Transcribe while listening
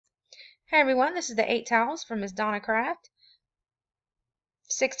Hey everyone, this is the 8 towels from Miss Donna Craft.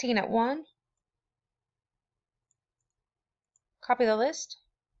 16 at 1. Copy the list.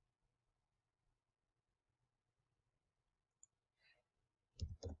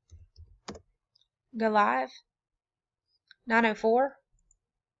 Go live. 904.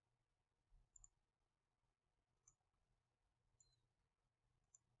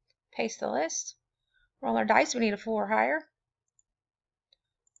 Paste the list. Roll our dice. We need a 4 or higher.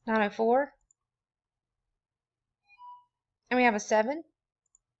 904. And we have a 7.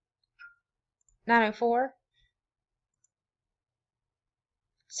 904.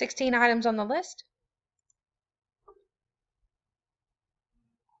 16 items on the list.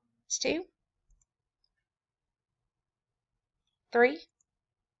 It's 2. 3.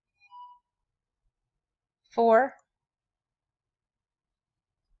 4.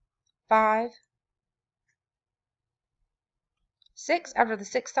 5. 6. After the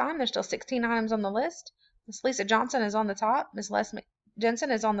 6th time, there's still 16 items on the list. Miss Lisa Johnson is on the top. Miss Les Jensen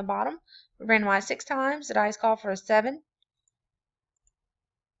is on the bottom. We randomized 6 times. The dice call for a 7.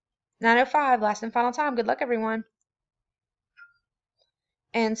 905, last and final time. Good luck, everyone.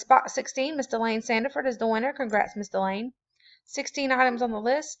 And spot 16, Miss Delane Sandiford is the winner. Congrats, Miss Delane. 16 items on the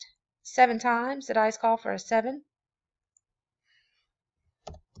list. 7 times. The dice call for a 7.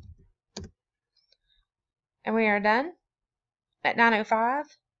 And we are done at 9:05.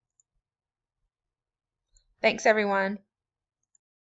 Thanks, everyone.